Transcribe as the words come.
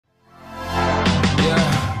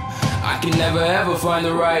can never ever find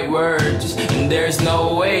the right words, and there's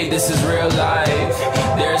no way this is real life.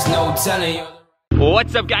 There's no telling you.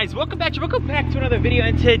 What's up, guys? Welcome back to another video,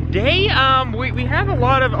 and today we have a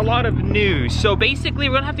lot of news. So basically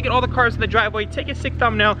we're gonna have to get all the cars in the driveway, take a sick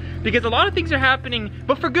thumbnail, because a lot of things are happening,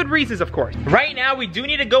 but for good reasons, of course. Right now we do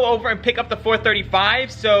need to go over and pick up the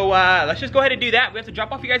 435, so let's just go ahead and do that. We have to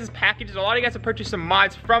drop off you guys' packages. A lot of you guys have purchased some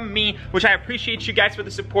mods from me, which I appreciate you guys for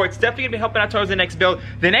the support. It's definitely gonna be helping out towards the next build.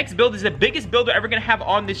 The next build is the biggest build we're ever gonna have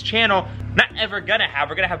on this channel. Not ever gonna have,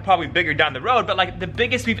 we're gonna have probably bigger down the road, but like the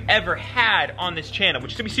biggest we've ever had on this channel,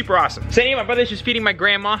 which is gonna be super awesome. So anyway, my brother's just feeding my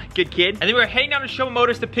grandma, good kid. And then we're heading down to Show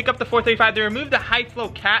Motors to pick up the 435. They removed the high flow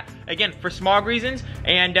cat, again, for smog reasons,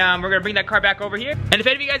 and we're gonna bring that car back over here. And if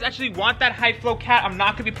any of you guys actually want that high flow cat, I'm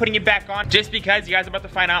not gonna be putting it back on, just because you guys are about to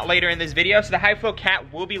find out later in this video. So the high flow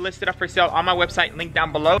cat will be listed up for sale on my website, linked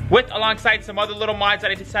down below, alongside some other little mods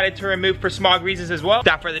that I decided to remove for smog reasons as well.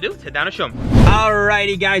 Without further ado, let's head down to Showman.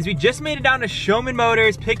 Alrighty guys, we just made it down to Showman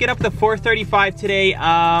Motors, picking up the 435 today,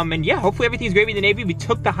 and yeah, hopefully everything's gravy in the Navy. We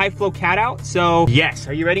took the high flow cat out, so yes.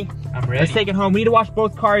 Are you ready? I'm ready. Let's take it home. We need to wash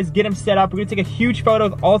both cars, get them set up. We're gonna take a huge photo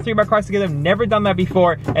of all three of our cars together. I've never done that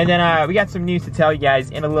before, and then we got some news to tell you guys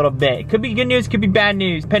in a little bit. It could be good news, could be bad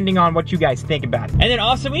news, depending on what you guys think about it. And then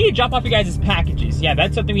also, we need to drop off you guys' packages. Yeah,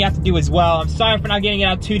 that's something we have to do as well. I'm sorry for not getting it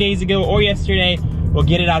out 2 days ago or yesterday. We'll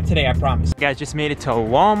get it out today, I promise. You guys just made it to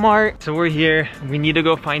Walmart, so we're here. We need to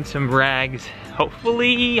go find some rags.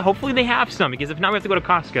 Hopefully they have some, because if not, we have to go to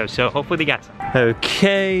Costco, so hopefully they got some.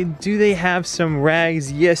 Okay, do they have some rags?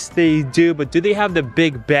 Yes, they do, but do they have the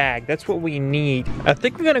big bag? That's what we need. I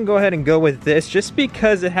think we're gonna go ahead and go with this, just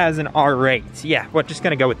because it has an R rate. Yeah, we're just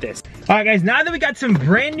gonna go with this. All right, guys, now that we got some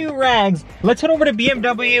brand new rags, let's head over to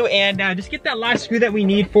BMW and just get that last screw that we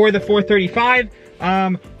need for the 435.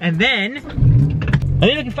 And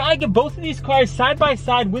then we can finally get both of these cars side by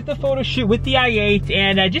side with the photo shoot with the i8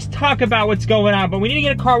 and just talk about what's going on. But we need to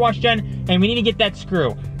get a car wash done, and we need to get that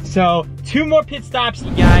screw. So 2 more pit stops,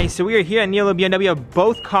 guys. So we are here at Nilo BMW,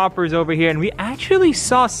 both coppers over here, and we actually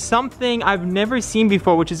saw something I've never seen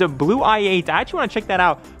before, which is a blue i8. I actually want to check that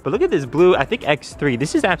out. But look at this blue, I think X3.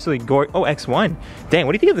 This is absolutely gorgeous. Oh, X1. Dang,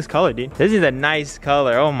 what do you think of this color, dude? This is a nice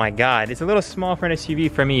color. Oh my God. It's a little small for an SUV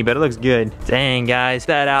for me, but it looks good. Dang, guys,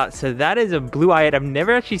 that out. So that is a blue i8. I've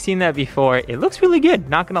never actually seen that before. It looks really good,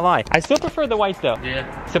 not gonna lie. I still prefer the white though.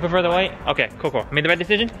 Yeah. Still prefer the white? Okay, cool. I made the right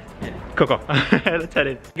decision? Yeah. Cool. Let's head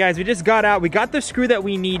in. Guys, we just got out. We got the screw that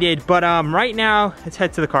we needed, but right now, let's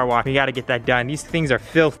head to the car wash. We gotta get that done. These things are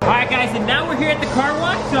filthy. All right, guys, and now we're here at the car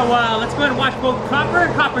wash, so let's go ahead and wash both Copper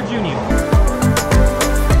and Copper Junior.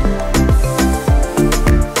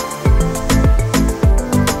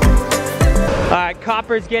 Alright,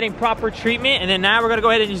 Copper's getting proper treatment, and then now we're gonna go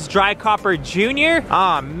ahead and just dry Copper Junior.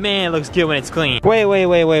 Oh man, it looks good when it's clean. Wait.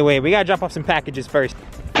 We gotta drop off some packages first.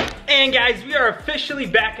 And guys, we are officially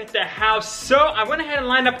back at the house. So I went ahead and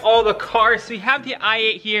lined up all the cars. So we have the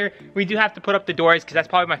i8 here. We do have to put up the doors because that's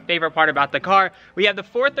probably my favorite part about the car. We have the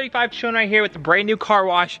 435 shown right here with the brand new car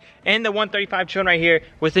wash, and the 135 shown right here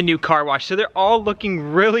with the new car wash. So they're all looking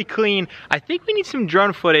really clean. I think we need some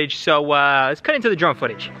drone footage. So let's cut into the drone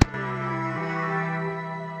footage.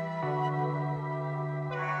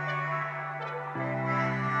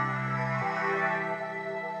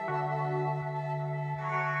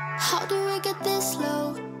 How do we get this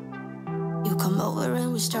low? You come over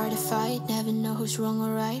and we start a fight. Never know who's wrong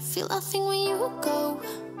or right. Feel nothing when you go.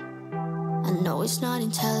 I know it's not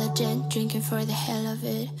intelligent, drinking for the hell of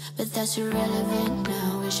it, but that's irrelevant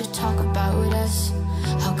now. We should talk about us.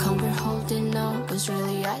 How come we're holding on? 'Cause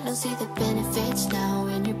really I don't see the benefits now.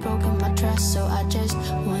 And you're broken my trust, so I just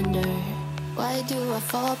wonder, why do I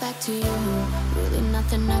fall back to you? Really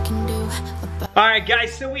nothing I can do about. Alright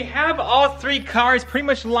guys, so we have all 3 cars pretty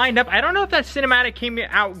much lined up. I don't know if that cinematic came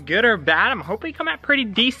out good or bad. I'm hoping it come out pretty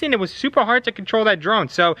decent. It was super hard to control that drone,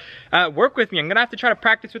 so work with me. I'm gonna have to try to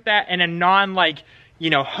practice with that in a non, like, you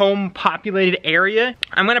know, home populated area.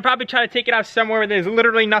 I'm gonna probably try to take it out somewhere where there's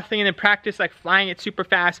literally nothing, and then practice like flying it super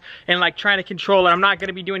fast and like trying to control it. I'm not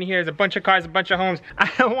gonna be doing it here. There's a bunch of cars, a bunch of homes. I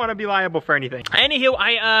don't wanna be liable for anything.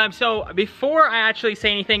 Anywho, so before I actually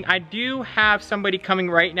say anything, I do have somebody coming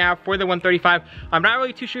right now for the 135. I'm not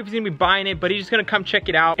really too sure if he's gonna be buying it, but he's just gonna come check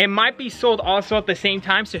it out. It might be sold also at the same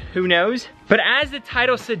time, so who knows? But as the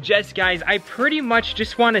title suggests, guys, I pretty much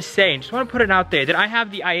just want to say, just want to put it out there, that I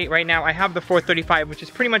have the i8 right now. I have the 435, which is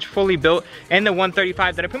pretty much fully built, and the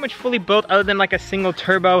 135 that are pretty much fully built other than like a single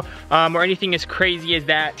turbo or anything as crazy as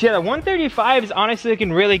that. So yeah, the 135 is honestly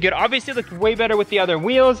looking really good. Obviously it looked way better with the other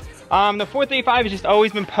wheels. The 435 has just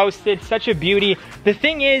always been posted, such a beauty. The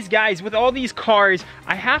thing is, guys, with all these cars,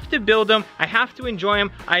 I have to build them, I have to enjoy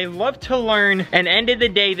them, I love to learn, and end of the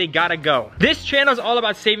day, they gotta go. This channel is all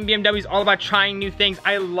about saving BMWs, all about trying new things.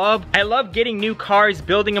 I love getting new cars,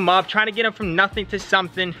 building them up, trying to get them from nothing to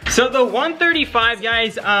something. So the 135,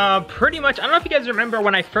 guys, pretty much, I don't know if you guys remember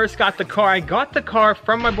when I first got the car. I got the car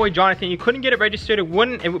from my boy Jonathan. You couldn't get it registered.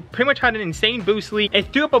 It pretty much had an insane boost leak.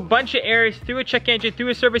 It threw up a bunch of errors, threw a check engine, threw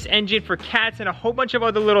a service engine for cats, and a whole bunch of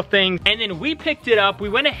other little things. And then we picked it up. We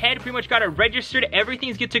went ahead, pretty much got it registered.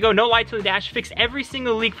 Everything's good to go. No lights on the dash. Fixed every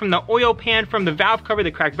single leak from the oil pan, from the valve cover, the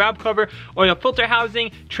cracked valve cover, oil filter housing,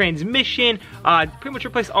 transmission. Pretty much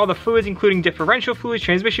replaced all the fluids, including differential fluids,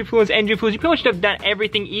 transmission fluids, engine fluids. You pretty much have done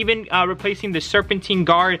everything, even replacing the serpentine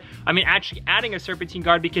guard. I mean, actually adding a serpentine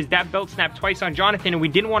guard because that belt snapped twice on Jonathan, and we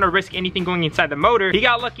didn't want to risk anything going inside the motor. He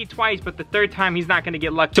got lucky twice, but the third time he's not going to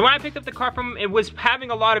get lucky. So when I picked up the car from him, it was having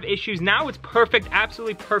a lot of issues. Now it's perfect,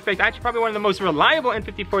 absolutely perfect. Actually, probably one of the most reliable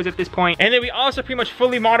N54s at this point. And then we also pretty much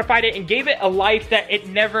fully modified it and gave it a life that it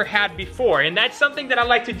never had before. And that's something that I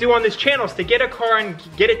like to do on this channel, is to get a car and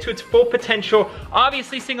get it to its full potential.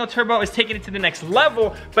 Obviously, single turbo is taking it to the next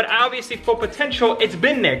level, but obviously full potential, it's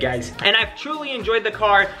been there, guys. And I've truly enjoyed the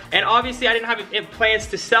car. And obviously, I didn't have plans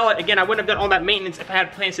to sell it. Again, I wouldn't have done all that maintenance if I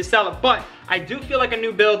had plans to sell it, but I do feel like a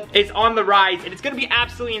new build is on the rise, and it's gonna be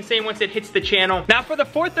absolutely insane once it hits the channel. Now for the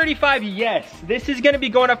 435, yes, this is gonna be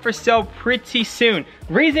going up for sale pretty soon.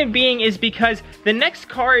 Reason being is because the next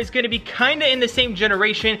car is gonna be kinda in the same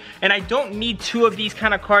generation, and I don't need two of these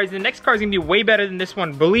kind of cars. The next car is gonna be way better than this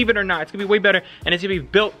one, believe it or not. It's gonna be way better, and it's gonna be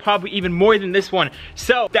built probably even more than this one.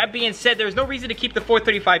 So that being said, there's no reason to keep the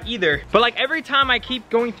 435 either. But like every time I keep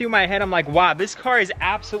going through my head, I'm like, wow, this car is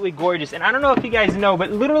absolutely gorgeous. And I don't know if you guys know,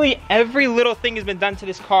 but literally every little thing has been done to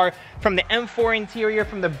this car, from the M4 interior,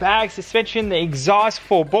 from the bag, suspension, the exhaust,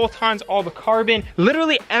 full bolt-ons, all the carbon.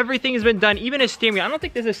 Literally everything has been done, even a steering wheel. I don't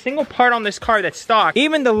think there's a single part on this car that's stock.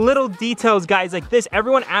 Even the little details, guys, like this.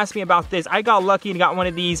 Everyone asked me about this. I got lucky and got one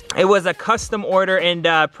of these. It was a custom order,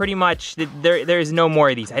 and pretty much there's no more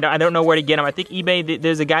of these. I don't know where to get them. I think eBay,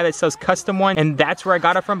 there's a guy that sells custom ones, and that's where I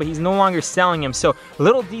got it from, but he's no longer selling them. So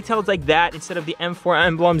little details like that instead of the M4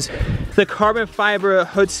 emblems. The carbon fiber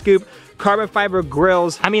hood scoop, carbon fiber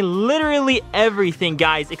grills. I mean, literally everything,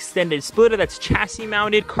 guys. Extended splitter that's chassis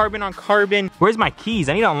mounted, carbon on carbon. Where's my keys?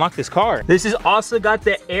 I need to unlock this car. This has also got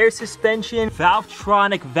the air suspension,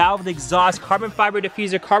 Valvetronic, valved exhaust, carbon fiber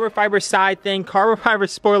diffuser, carbon fiber side thing, carbon fiber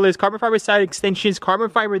spoilers, carbon fiber side extensions,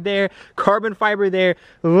 carbon fiber there, carbon fiber there.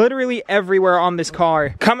 Literally everywhere on this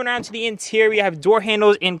car. Coming around to the interior, we have door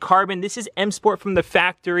handles in carbon. This is M Sport from the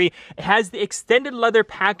factory. It has the extended leather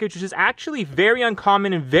package, which is actually very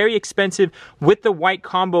uncommon and very expensive, with the white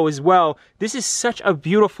combo as well. This is such a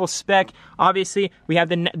beautiful spec. Obviously, we have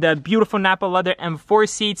the beautiful Napa leather M4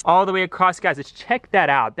 seats all the way across, guys. Let's check that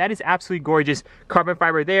out. That is absolutely gorgeous. Carbon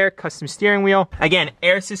fiber there, custom steering wheel. Again,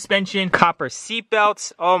 air suspension, copper seat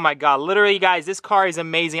belts. Oh my God, literally, guys, this car is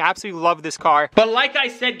amazing. I absolutely love this car. But like I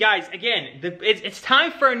said, guys, again, it's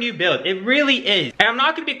time for a new build. It really is. And I'm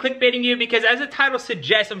not gonna be clickbaiting you because, as the title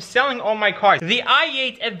suggests, I'm selling all my cars. The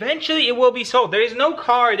i8, eventually it will be sold. There is no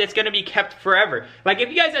car that's gonna be kept forever. Like, if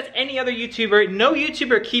you guys ask any other YouTuber, no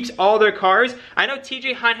YouTuber keeps all their cars. I know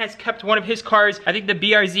TJ Hunt has kept one of his cars, I think the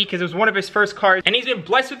BRZ, because it was one of his first cars, and he's been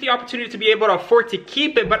blessed with the opportunity to be able to afford to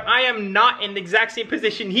keep it, but I am not in the exact same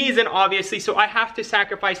position he's in, obviously, so I have to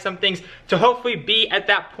sacrifice some things to hopefully be at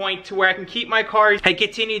that point to where I can keep my cars and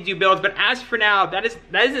continue to do builds. But as for now, that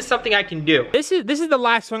isn't something I can do. This is the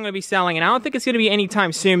last one I'm going to be selling, and I don't think it's going to be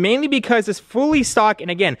anytime soon, mainly because it's fully stock. And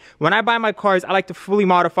again, when I buy my cars, I like to fully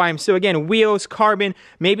modify them. So again, wheels, carbon,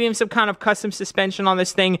 maybe even some kind of custom suspension on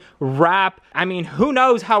this thing, wrap. I mean, who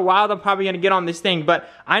knows how wild I'm probably going to get on this thing, but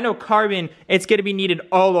I know carbon, it's going to be needed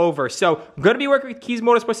all over. So I'm going to be working with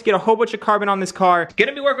KiesMotorsports to get a whole bunch of carbon on this car. Going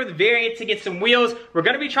to be working with Variant to get some wheels. We're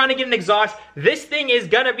going to be trying to get an exhaust. This thing is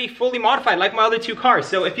going to be fully modified like my other two cars.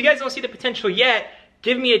 So if you guys don't see the potential yet,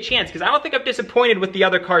 give me a chance, because I don't think I'm disappointed with the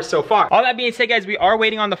other cars so far. All that being said, guys, we are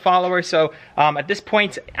waiting on the follower, so at this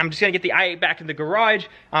point, I'm just gonna get the i8 back in the garage.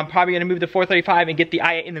 I'm probably gonna move the 435 and get the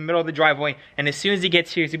i8 in the middle of the driveway, and as soon as he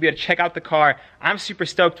gets here, he's gonna be able to check out the car. I'm super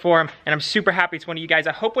stoked for him, and I'm super happy it's one of you guys.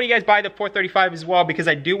 I hope one of you guys buy the 435 as well, because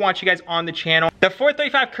I do want you guys on the channel. The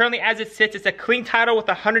 435 currently, as it sits, it's a clean title with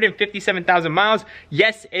 157,000 miles.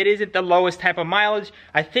 Yes, it isn't the lowest type of mileage.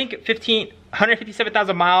 I think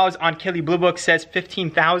 157,000 miles on Kelly Blue Book says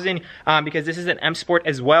 15,000 because this is an M Sport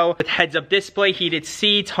as well. With heads-up display, heated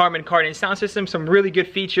seats, Harman Kardon sound system, some really good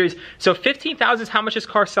features. So 15,000 is how much this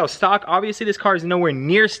car sells stock. Obviously, this car is nowhere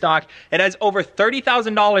near stock. It has over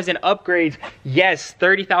 $30,000 in upgrades. Yes,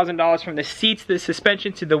 $30,000 from the seats, the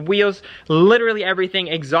suspension, to the wheels, literally everything,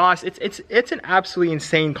 exhaust. It's an absolutely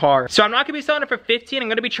insane car. So I'm not gonna be selling it for 15. I'm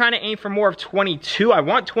gonna be trying to aim for more of 22. I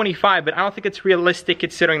want 25, but I don't think it's realistic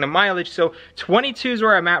considering the mileage. So 22 is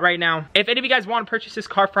where I'm at right now. If any of you guys want to purchase this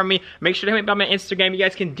car from me, make sure to hit me up on my Instagram. You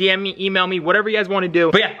guys can DM me, email me, whatever you guys want to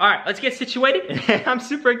do. But yeah, all right, let's get situated. I'm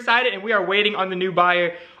super excited and we are waiting on the new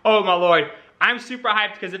buyer. Oh my Lord. I'm super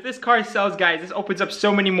hyped because if this car sells, guys, this opens up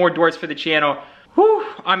so many more doors for the channel. Whew,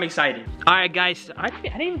 I'm excited. All right, guys, I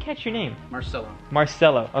didn't even catch your name. Marcelo.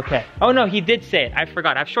 Marcelo, okay. Oh no, he did say it, I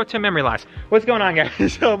forgot. I have short-term memory loss. What's going on,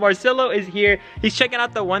 guys? So Marcelo is here. He's checking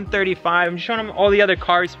out the 135. I'm showing him all the other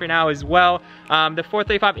cars for now as well. The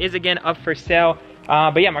 435 is again up for sale.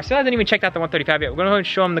 But yeah, Marcelo hasn't even checked out the 135 yet. We're gonna go ahead and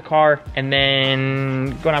show him the car and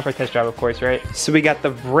then going out for a test drive, of course, right? So we got the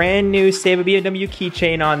brand new Save a BMW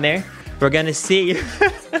keychain on there. We're gonna see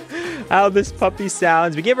how this puppy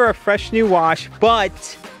sounds. We give her a fresh new wash,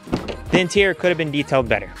 but the interior could have been detailed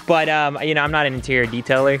better. But you know, I'm not an interior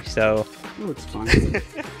detailer, so. It looks fine.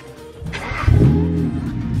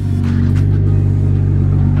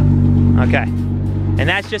 Okay, and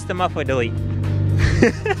that's just the muffler delete.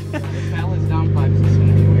 The balance down pipes is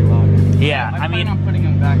gonna be way louder. Yeah, I mean, I'm putting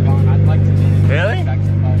them back on. I'd like to get really? back to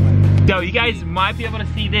 500. So you guys might be able to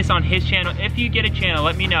see this on his channel. If you get a channel,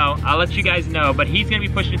 let me know. I'll let you guys know. But he's gonna be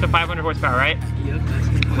pushing it to 500 horsepower, right? Yep.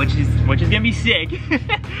 Which is gonna be sick.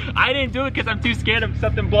 I didn't do it because I'm too scared of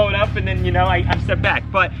something blowing up and then, you know, I step back.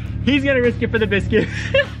 But he's gonna risk it for the biscuit.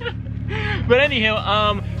 But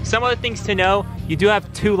anyhow, some other things to know. You do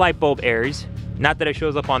have 2 light bulb errors. Not that it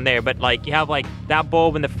shows up on there, but like you have like that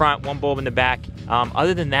bulb in the front, 1 bulb in the back.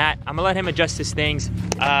 Other than that, I'm gonna let him adjust his things.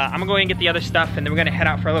 I'm gonna go ahead and get the other stuff and then we're gonna head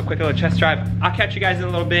out for a quick little test drive. I'll catch you guys in a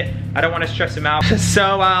little bit. I don't wanna stress him out.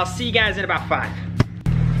 So I'll see you guys in about 5.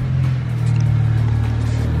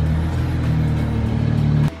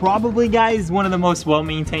 Probably, guys, one of the most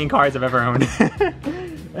well-maintained cars I've ever owned.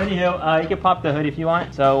 Anyhow, you can pop the hood if you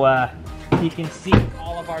want. So you can see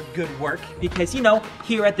all of our good work because, you know,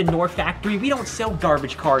 here at the Nour factory, we don't sell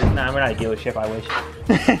garbage cars. Nah, we're not a dealership, I wish.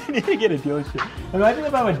 I need to get a dealership. Imagine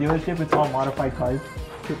if I have a dealership, it's all modified cars.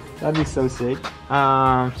 That'd be so sick.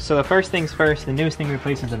 So the first things first, the newest thing we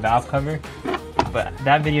replaced is the valve cover. But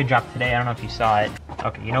that video dropped today, I don't know if you saw it.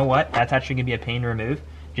 Okay, you know what? That's actually gonna be a pain to remove.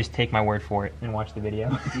 Just take my word for it and watch the video.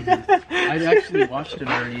 I actually watched it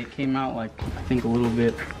already. It came out like, I think a little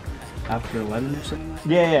bit after 11 or something like that.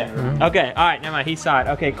 Yeah. Okay, all right, never mind, he saw it.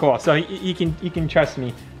 Okay, cool, so you can trust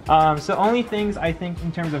me. So only things I think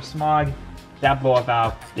in terms of smog, that blow up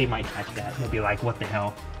valve, they might catch that. They'll be like, what the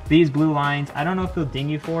hell? These blue lines, I don't know if they'll ding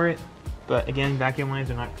you for it, but again, vacuum lines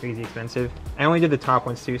are not crazy expensive. I only did the top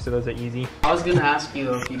ones too, so those are easy. I was gonna ask you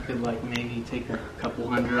though if you could like maybe take a couple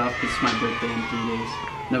hundred off. It's my birthday in 3 days,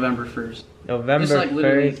 November 1st. November 1st. Just like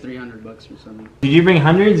literally $300 or something. Did you bring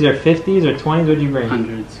hundreds or 50s or 20s? What did you bring?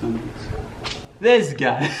 Hundreds. This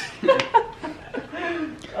guy.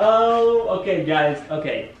 Oh, okay, guys.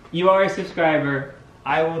 Okay, you are a subscriber.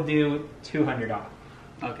 I will do 200 off.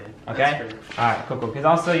 Okay. Okay. All right. Cool. Because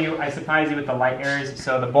also I surprised you with the light errors.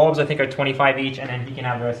 So the bulbs I think are 25 each, and then he can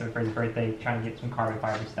have the rest of it for his birthday. Trying to get some carbon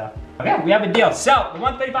fiber stuff. Okay, we have a deal. So the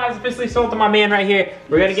 135 is officially sold to my man right here.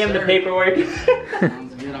 We're gonna give him the paperwork.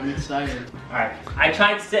 Sounds good. I'm excited. All right. I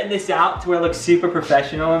tried setting this out to where it looks super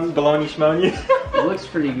professional and baloney schmoney. It looks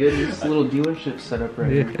pretty good. This little dealership setup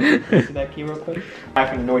right here. See that key real quick?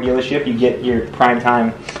 From the Nour dealership, you get your prime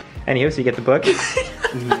time. Anywho, so you get the book.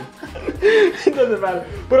 It doesn't matter.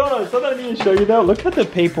 But hold on, something I need to show you though. Look at the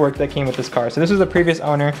paperwork that came with this car. So this was the previous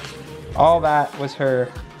owner. All that was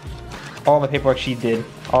her, all the paperwork she did,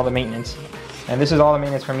 all the maintenance. And this is all the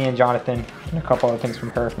maintenance from me and Jonathan, and a couple other things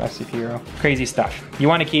from her, from SCP Hero. Crazy stuff. You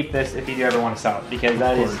want to keep this if you do ever want to sell it, because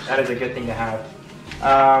that is a good thing to have.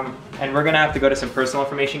 And we're gonna have to go to some personal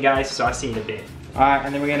information, guys, so I'll see you in a bit. Alright,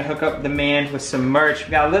 and then we're gonna hook up the man with some merch.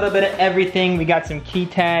 We got a little bit of everything. We got some key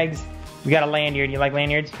tags. We got a lanyard. You like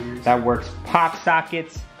lanyards? That works. Pop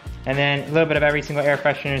sockets. And then a little bit of every single air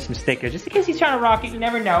freshener and some stickers. Just in case he's trying to rock it, you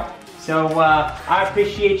never know. So I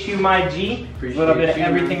appreciate you, my G. A little bit of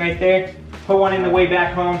everything right there. Put one in the way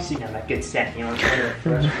back home so you know that good scent, you know what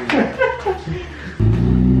I'm saying?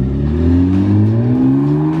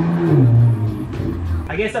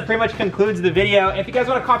 I guess that pretty much concludes the video. If you guys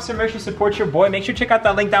want to cop some merch to support your boy, make sure to check out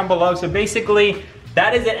that link down below. So basically,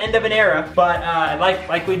 that is an end of an era, but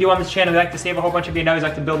like we do on this channel, we like to save a whole bunch of videos, we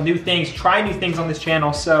like to build new things, try new things on this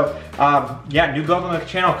channel. So yeah, new build on the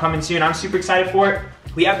channel coming soon. I'm super excited for it.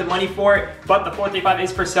 We have the money for it, but the 435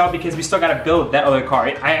 is for sale because we still gotta build that other car.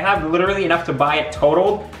 I have literally enough to buy it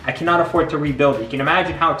totaled. I cannot afford to rebuild it. You can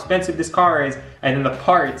imagine how expensive this car is, and then the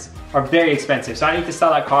parts are very expensive. So I need to sell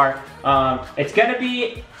that car. It's gonna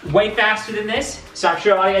be way faster than this, so I'm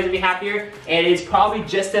sure a lot of you guys will be happier. And it's probably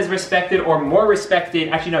just as respected or more respected.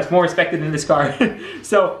 Actually, no, it's more respected than this car.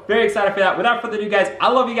 So very excited for that. Without further ado, guys,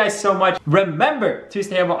 I love you guys so much. Remember to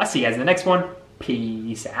stay humble. I'll see you guys in the next one.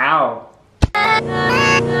 Peace out.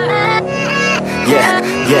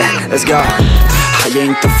 Yeah, let's go. I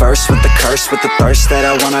ain't the first with the curse, with the thirst that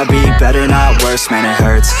I wanna be better, not worse, man it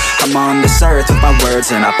hurts. I'm on this earth with my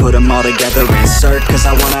words and I put them all together, insert, cause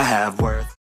I wanna have worth.